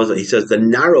 that he says the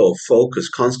narrow focus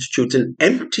constitutes an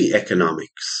empty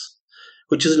economics,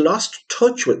 which has lost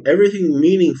touch with everything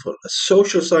meaningful, a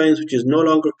social science which is no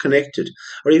longer connected,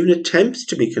 or even attempts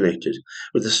to be connected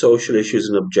with the social issues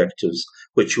and objectives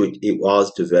which it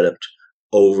was developed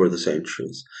over the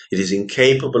centuries. It is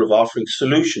incapable of offering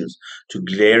solutions to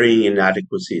glaring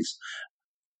inadequacies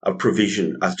of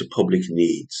provision as to public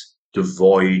needs,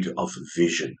 devoid of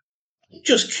vision.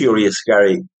 Just curious,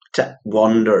 Gary,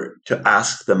 to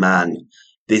ask the man,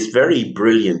 this very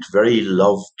brilliant, very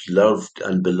loved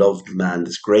and beloved man,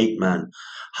 this great man,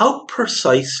 how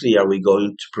precisely are we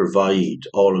going to provide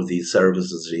all of these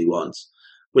services that he wants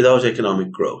without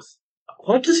economic growth?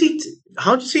 How does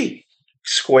he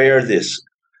square this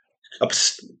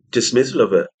dismissal of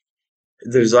the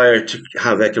desire to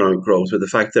have economic growth with the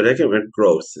fact that economic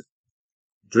growth,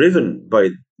 driven by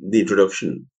the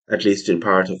introduction, at least in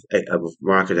part, of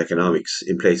market economics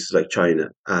in places like China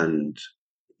and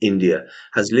India,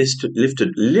 has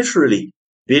lifted literally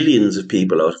billions of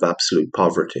people out of absolute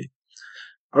poverty?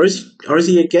 Or is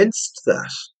he against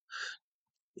that?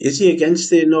 Is he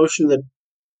against the notion that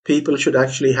people should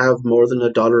actually have more than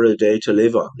 $1 a day to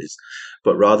live on,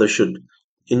 but rather should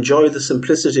enjoy the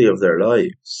simplicity of their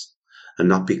lives and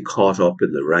not be caught up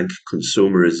in the rank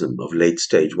consumerism of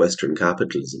late-stage Western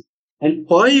capitalism? And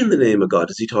why in the name of God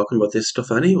is he talking about this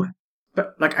stuff anyway?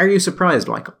 But, are you surprised,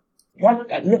 Michael? Well,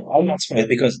 no, I'm not surprised,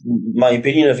 because my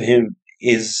opinion of him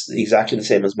is exactly the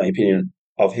same as my opinion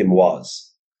of him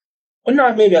was. Well,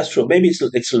 no, maybe that's true. Maybe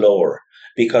it's lower,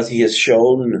 because he has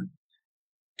shown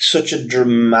such a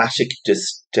dramatic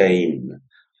disdain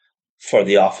for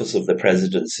the office of the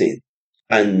presidency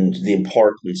and the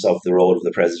importance of the role of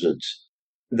the president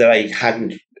that I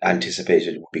hadn't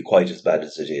anticipated would be quite as bad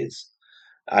as it is,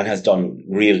 and has done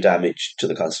real damage to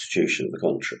the constitution of the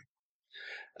country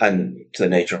and to the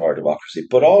nature of our democracy.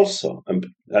 But also, and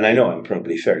I know I'm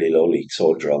probably a fairly lowly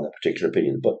soldier on that particular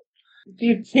opinion, but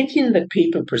the opinion that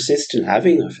people persist in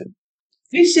having of him,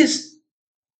 this is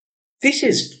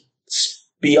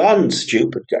beyond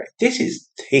stupid, Gary. This is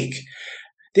thick.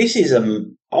 This is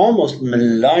an almost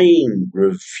malign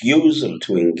refusal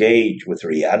to engage with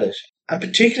reality. And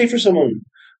particularly for someone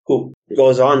who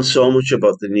goes on so much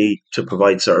about the need to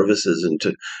provide services and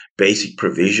to basic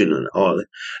provision and all that,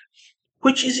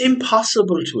 which is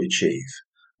impossible to achieve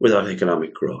without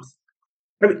economic growth.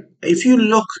 I mean, if you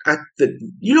look at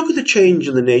the change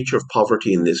in the nature of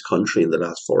poverty in this country in the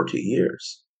last 40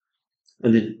 years,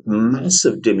 and the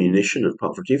massive diminution of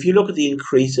poverty. If you look at the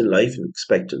increase in life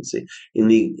expectancy, in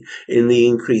the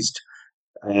increased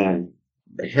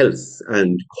health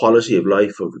and quality of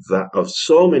life of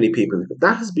so many people,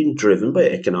 that has been driven by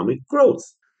economic growth.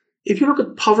 If you look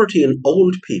at poverty in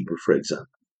old people, for example,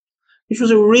 which was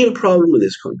a real problem in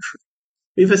this country,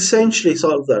 we've essentially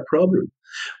solved that problem.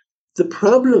 The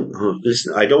problem,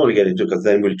 listen, I don't want to get into it, because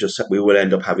then we will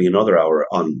end up having another hour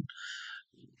on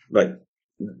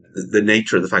the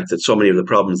nature of the fact that so many of the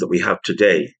problems that we have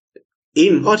today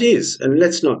in what is, and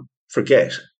let's not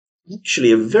forget,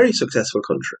 actually a very successful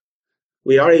country.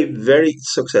 We are a very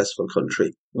successful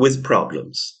country with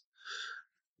problems.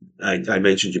 I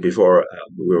mentioned to you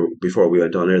before we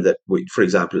went on here that, for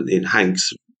example, in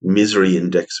Hank's misery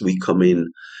index, we come in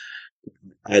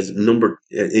as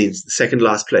in second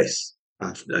last place.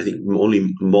 I think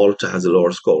only Malta has a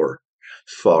lower score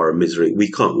for misery.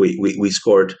 We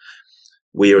scored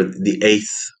We are the eighth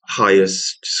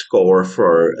highest score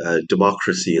for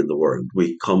democracy in the world.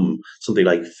 We come something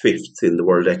like fifth in the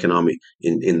World Economic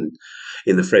in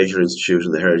the Fraser Institute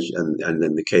and the Heritage and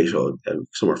then the Cato,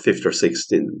 somewhere fifth or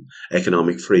sixth in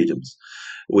economic freedoms.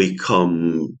 We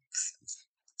come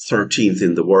 13th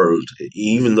in the world,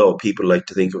 even though people like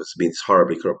to think of us as being this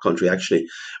horribly corrupt country. Actually,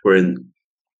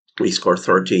 we score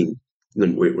 13.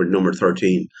 We're number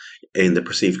 13 in the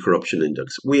perceived corruption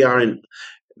index. We are in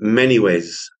many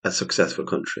ways a successful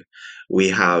country. We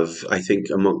have, I think,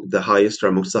 amongst the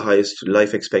highest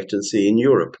life expectancy in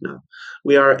Europe now.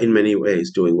 We are in many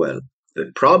ways doing well.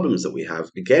 The problems that we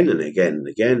have again and again and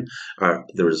again are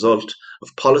the result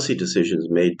of policy decisions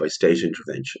made by state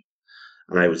intervention.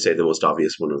 And I would say the most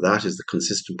obvious one of that is the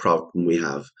consistent problem we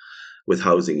have with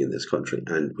housing in this country,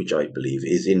 and which I believe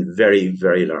is in very,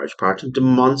 very large part, and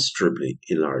demonstrably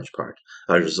in large part,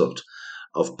 a result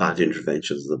of bad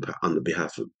interventions on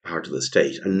the part of the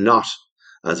state, and not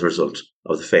as a result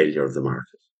of the failure of the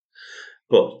market.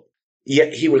 But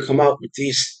yet he will come out with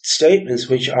these statements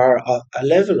which are a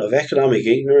level of economic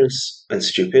ignorance and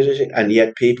stupidity, and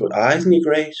yet people, isn't he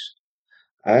great?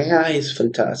 He's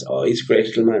fantastic. Oh, he's a great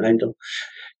little man. I know.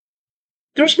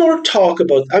 There's more talk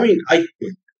about. I mean,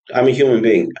 I'm a human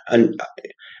being, and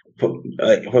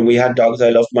when we had dogs, I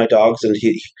loved my dogs,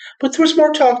 But there was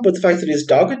more talk about the fact that his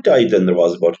dog had died than there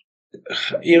was about.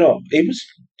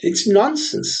 It's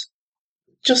nonsense.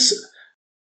 Just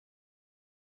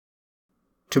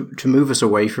to move us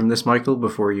away from this, Michael,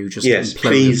 before you just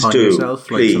implode upon yourself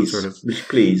like some sort of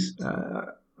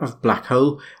of black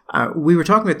hole. We were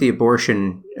talking about the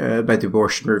abortion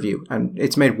review, and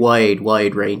it's made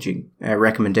wide-ranging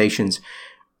recommendations.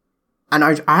 And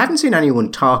I haven't seen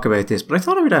anyone talk about this, but I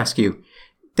thought I would ask you.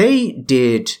 They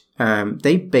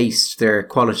based their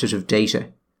qualitative data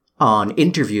on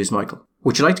interviews, Michael.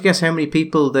 Would you like to guess how many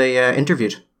people they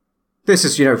interviewed? This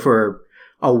is, for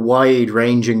a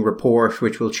wide-ranging report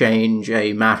which will change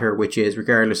a matter which is,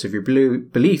 regardless of your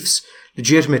beliefs,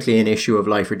 legitimately an issue of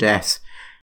life or death.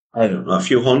 I don't know, a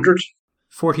few hundred?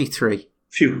 43.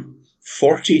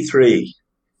 43.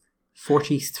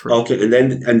 43. Okay, and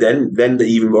then the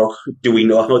even more. Do we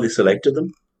know how they selected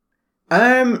them?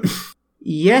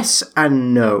 Yes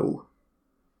and no.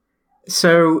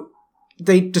 So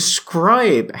they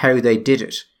describe how they did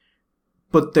it,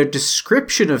 but their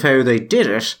description of how they did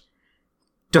it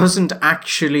doesn't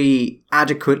actually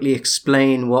adequately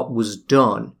explain what was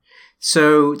done.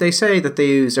 So they say that they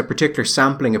use a particular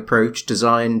sampling approach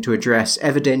designed to address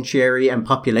evidentiary and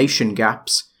population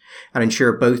gaps and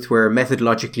ensure both were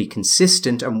methodologically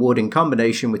consistent and would, in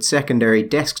combination with secondary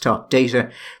desktop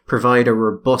data, provide a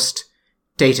robust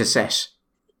data set.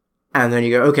 And then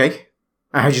you go, okay,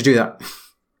 how'd you do that?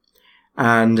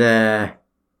 And,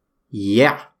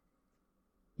 yeah.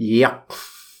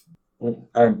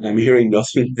 I'm hearing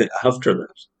nothing after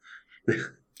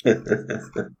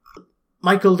that.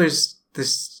 Michael, there's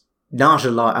not a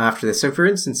lot after this. So, for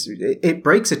instance, it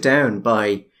breaks it down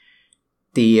by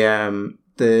the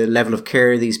level of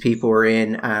care these people were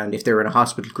in, and if they were in a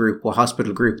hospital group, what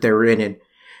hospital group they were in.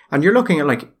 And you're looking at,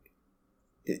 like,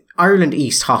 Ireland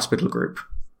East Hospital Group.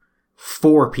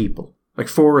 4 people.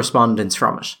 4 respondents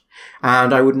from it.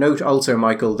 And I would note also,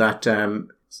 Michael, that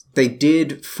they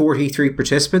did 43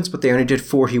 participants, but they only did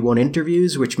 41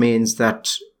 interviews, which means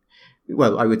that,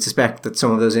 well, I would suspect that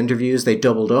some of those interviews they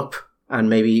doubled up, and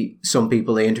maybe some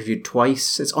people they interviewed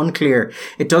twice. It's unclear.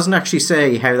 It doesn't actually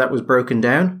say how that was broken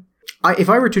down. If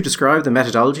I were to describe the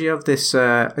methodology of this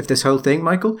whole thing,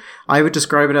 Michael, I would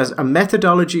describe it as a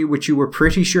methodology which you were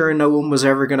pretty sure no one was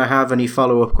ever going to have any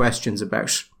follow-up questions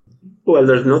about. Well,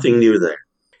 there's nothing new there.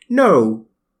 No,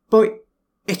 but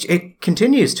it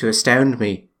continues to astound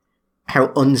me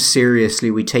how unseriously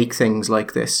we take things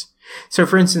like this. So,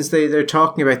 for instance, they're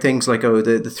talking about things like,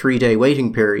 the 3-day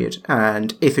waiting period,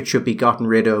 and if it should be gotten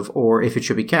rid of or if it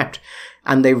should be kept.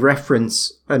 And they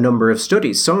reference a number of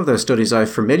studies. Some of those studies I'm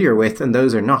familiar with, and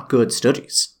those are not good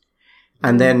studies.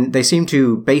 And then they seem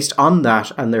to, based on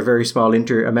that and their very small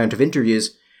amount of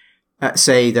interviews,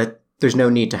 say that there's no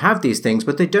need to have these things.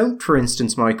 But they don't, for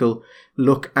instance, Michael,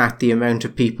 look at the amount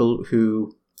of people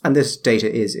who, and this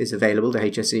data is available, the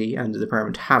HSE and the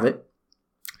department have it,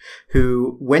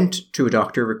 who went to a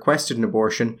doctor, requested an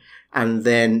abortion, and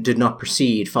then did not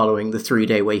proceed following the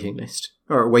 3-day waiting list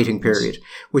or waiting period,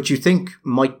 which you think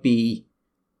might be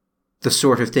the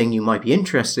sort of thing you might be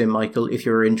interested in, Michael, if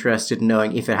you're interested in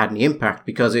knowing if it had any impact.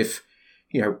 Because if,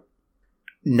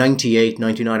 98,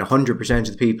 99, 100%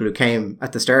 of the people who came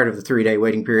at the start of the 3-day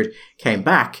waiting period came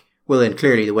back, well, then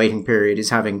clearly the waiting period is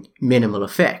having minimal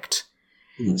effect.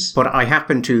 Yes. But I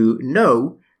happen to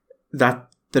know that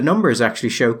the numbers actually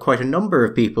show quite a number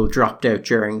of people dropped out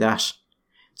during that.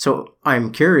 So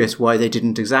I'm curious why they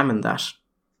didn't examine that.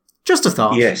 Just a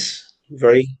thought. Yes,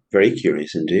 very, very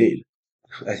curious indeed.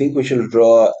 I think we should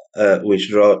draw a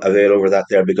veil over that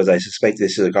there, because I suspect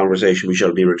this is a conversation we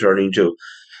shall be returning to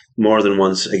more than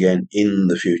once again in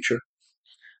the future.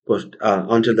 But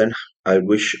until then, I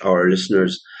wish our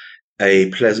listeners a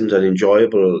pleasant and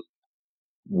enjoyable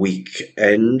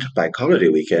weekend, bank holiday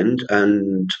weekend,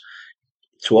 and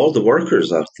to all the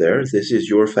workers out there, this is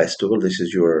your festival, this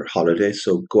is your holiday,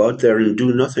 so go out there and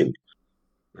do nothing.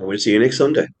 And we'll see you next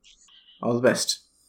Sunday. All the best.